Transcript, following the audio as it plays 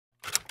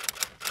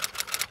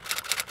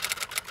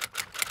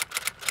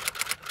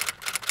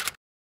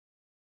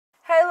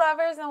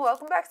lovers, and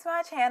welcome back to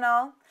my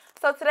channel.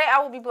 So today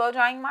I will be blow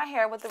drying my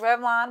hair with the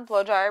Revlon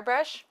Blower Dryer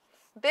Brush.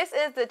 This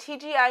is the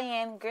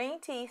TGIN Green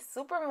Tea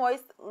Super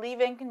Moist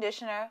Leave-In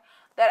Conditioner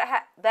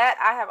that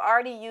I have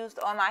already used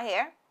on my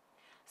hair.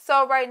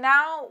 So right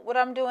now what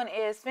I'm doing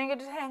is finger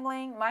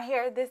detangling my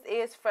hair. This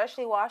is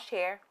freshly washed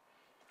hair.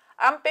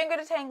 I'm finger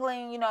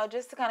detangling,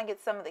 just to kind of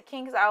get some of the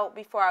kinks out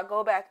before I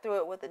go back through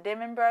it with the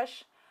dimming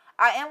brush.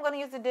 I am going to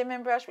use the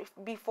dimming brush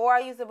before I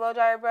use the blow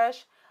dryer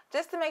brush,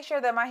 just to make sure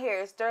that my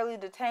hair is thoroughly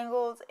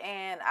detangled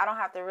and I don't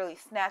have to really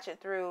snatch it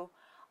through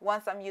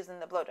once I'm using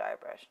the blow dryer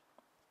brush.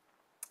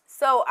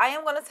 So I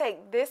am going to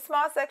take this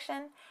small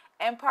section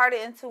and part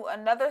it into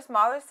another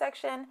smaller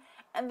section,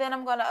 and then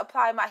I'm going to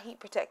apply my heat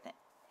protectant.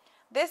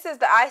 This is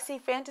the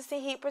IC Fantasy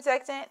Heat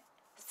Protectant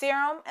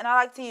Serum, and I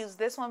like to use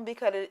this one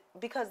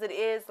because it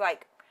is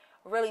like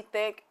really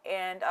thick,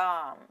 and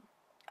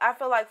I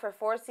feel like for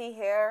 4C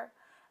hair,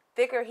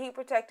 thicker heat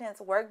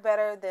protectants work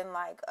better than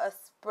like a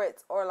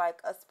spritz or like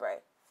a spray.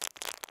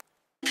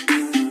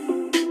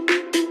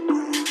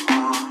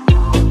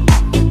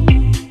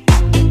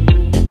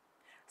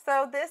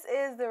 So this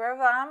is the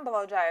Revlon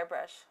Blower Dryer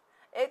Brush.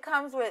 It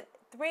comes with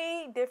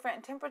 3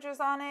 different temperatures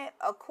on it: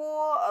 a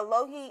cool, a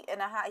low heat, and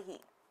a high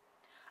heat.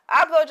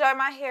 I blow dry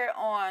my hair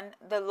on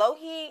the low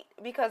heat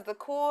because the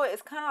cool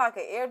is kind of like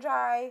an air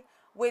dry,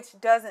 which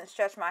doesn't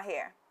stretch my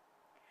hair.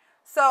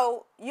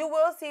 So you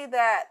will see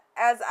that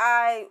as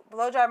I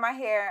blow dry my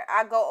hair,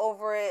 I go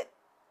over it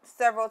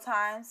several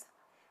times.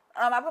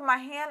 I put my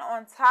hand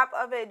on top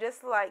of it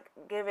just to like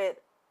give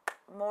it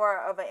more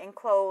of an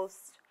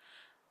enclosed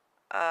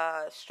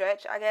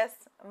stretch, I guess,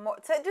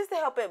 just to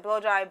help it blow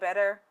dry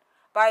better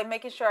by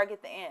making sure I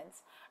get the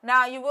ends.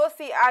 Now you will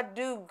see I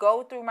do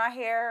go through my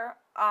hair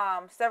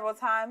several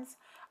times.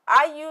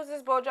 I use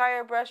this blow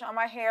dryer brush on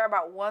my hair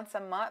about once a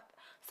month,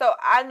 so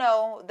I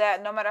know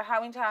that no matter how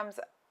many times,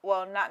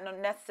 well, not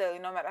necessarily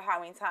no matter how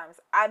many times,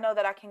 I know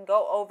that I can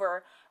go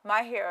over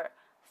my hair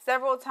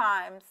several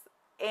times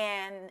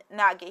and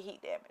not get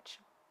heat damage.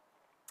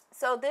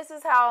 So this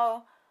is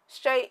how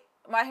straight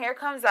my hair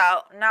comes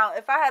out. Now,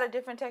 if I had a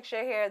different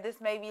texture hair, this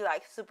may be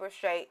like super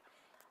straight.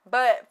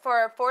 But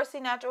for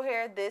 4C natural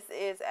hair, this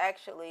is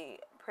actually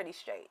pretty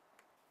straight.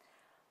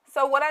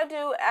 So what I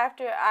do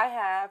after I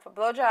have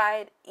blow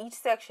dried each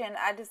section,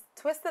 I just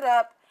twist it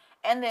up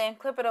and then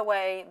clip it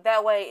away.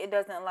 That way it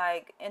doesn't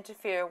like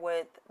interfere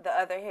with the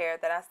other hair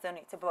that I still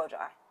need to blow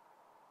dry.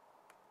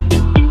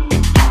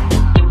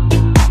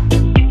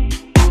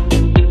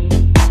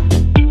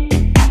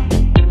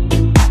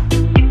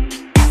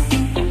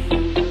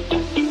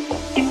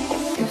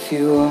 If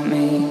you want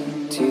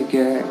me to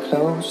get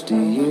close to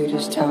you,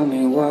 just tell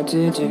me what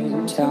to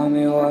do, tell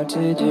me what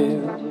to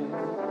do.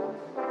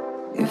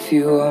 If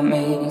you want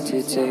me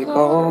to take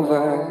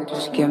over,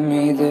 just give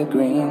me the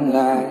green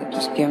light,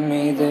 just give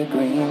me the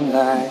green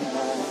light.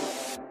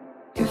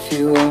 If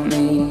you want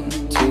me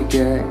to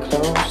get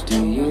close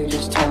to you,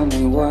 just tell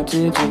me what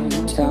to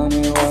do, tell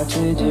me what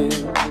to do.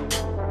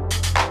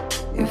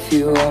 If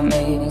you want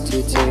me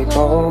to take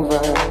over,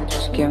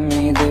 just give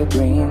me the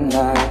green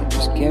light,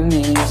 just give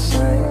me a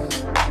sign,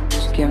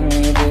 just give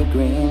me the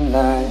green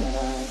light.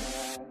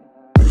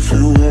 If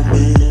you want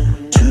me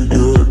to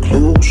get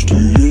close to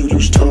you,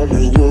 just tell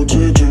me what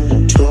to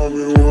do, tell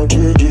me what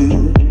to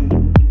do.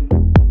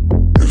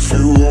 If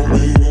you want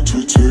me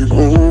to take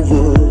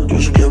over,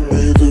 just give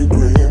me the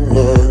green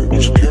light,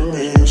 just give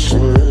me a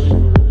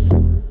sign.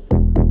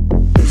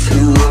 If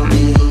you want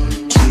me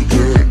to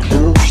get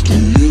close to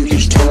you,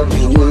 just tell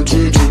me what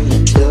to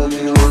do, tell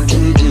me what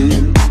to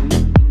do.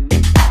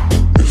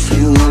 If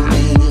you want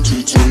me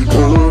to take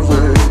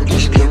over,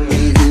 just give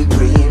me the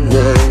green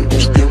light,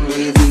 just give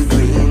me the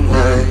green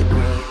light.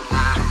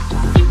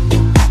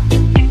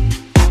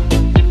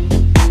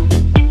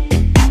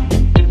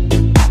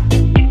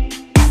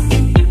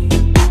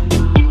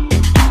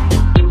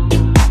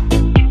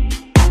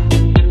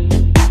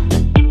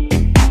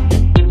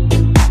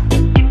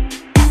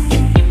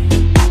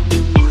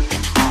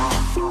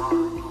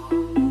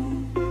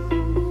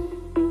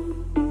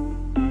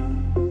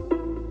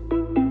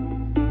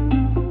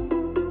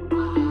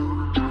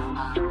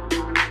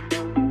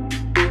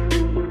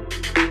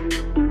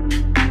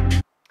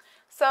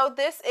 So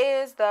this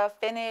is the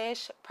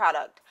finished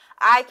product.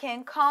 I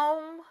can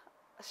comb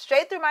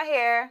straight through my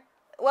hair.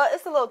 Well,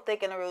 it's a little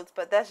thick in the roots,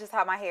 but that's just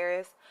how my hair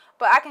is.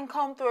 But I can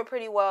comb through it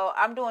pretty well.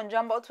 I'm doing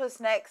jumbo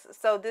twist next,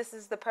 so this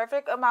is the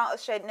perfect amount of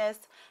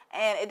straightness,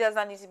 and it does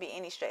not need to be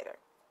any straighter.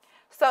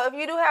 So if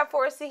you do have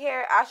 4C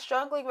hair, I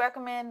strongly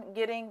recommend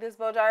getting this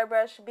blow dryer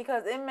brush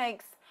because it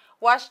makes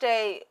wash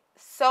day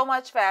so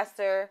much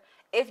faster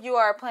if you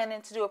are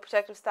planning to do a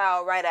protective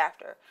style right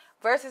after,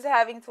 versus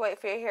having to wait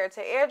for your hair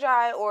to air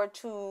dry or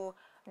to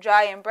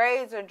dry in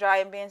braids or dry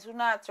in bantu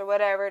knots or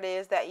whatever it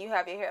is that you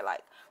have your hair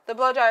like. The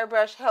blow dryer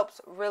brush helps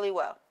really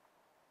well.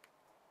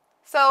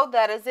 So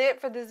that is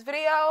it for this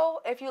video.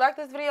 If you like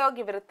this video,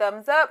 give it a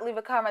thumbs up, leave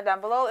a comment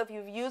down below if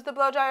you've used the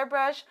blow dryer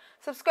brush,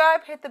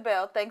 subscribe, hit the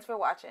bell. Thanks for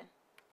watching.